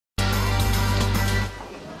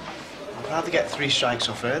How'd they get 3 strikes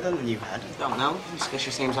or further than you had? Don't know. Just guess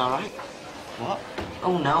she seems all right. What?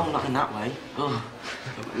 Oh, no, not in that way. Oh,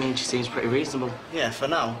 I mean, she seems pretty reasonable. Yeah, for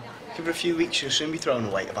now. Give her a few weeks, she'll soon be throwing her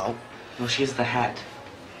weight about. Well, she's the head.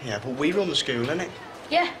 Yeah, but we run the school, innit?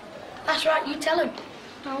 Yeah, that's right, you tell him.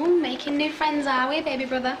 Oh, making new friends, are we, baby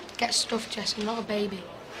brother? Get stuffed, Jess, I'm not a baby.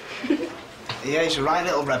 Yeah, he's a right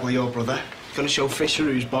little rebel, your brother. Gonna show Fisher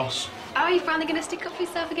who's boss. Oh, are you finally going to stick up for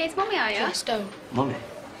yourself against Mummy, are you? Jess, don't. Mummy?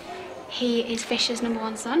 He is Fisher's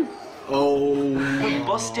 #1 son. Oh. We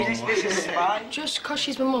busted his business spy. Just 'cause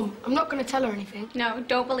she's my mum, I'm not going to tell her anything. No,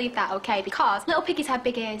 don't believe that, OK? Because little piggies have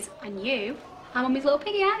big ears, and you are Mummy's little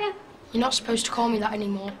piggy, aren't you? You're not supposed to call me that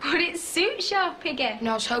anymore. But it suits you, piggy. You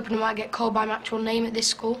know, I was hoping I might get called by my actual name at this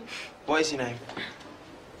school. What is your name?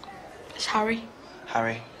 It's Harry.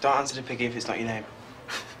 Harry. Don't answer the piggy if it's not your name.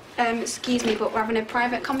 Excuse me, but we're having a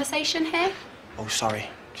private conversation here. Oh, sorry.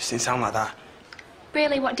 Just didn't sound like that.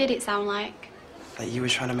 Really, what did it sound like? Like you were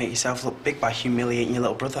trying to make yourself look big by humiliating your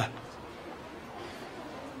little brother.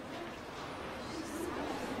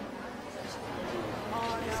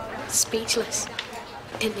 Speechless.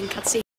 Didn't think I'd see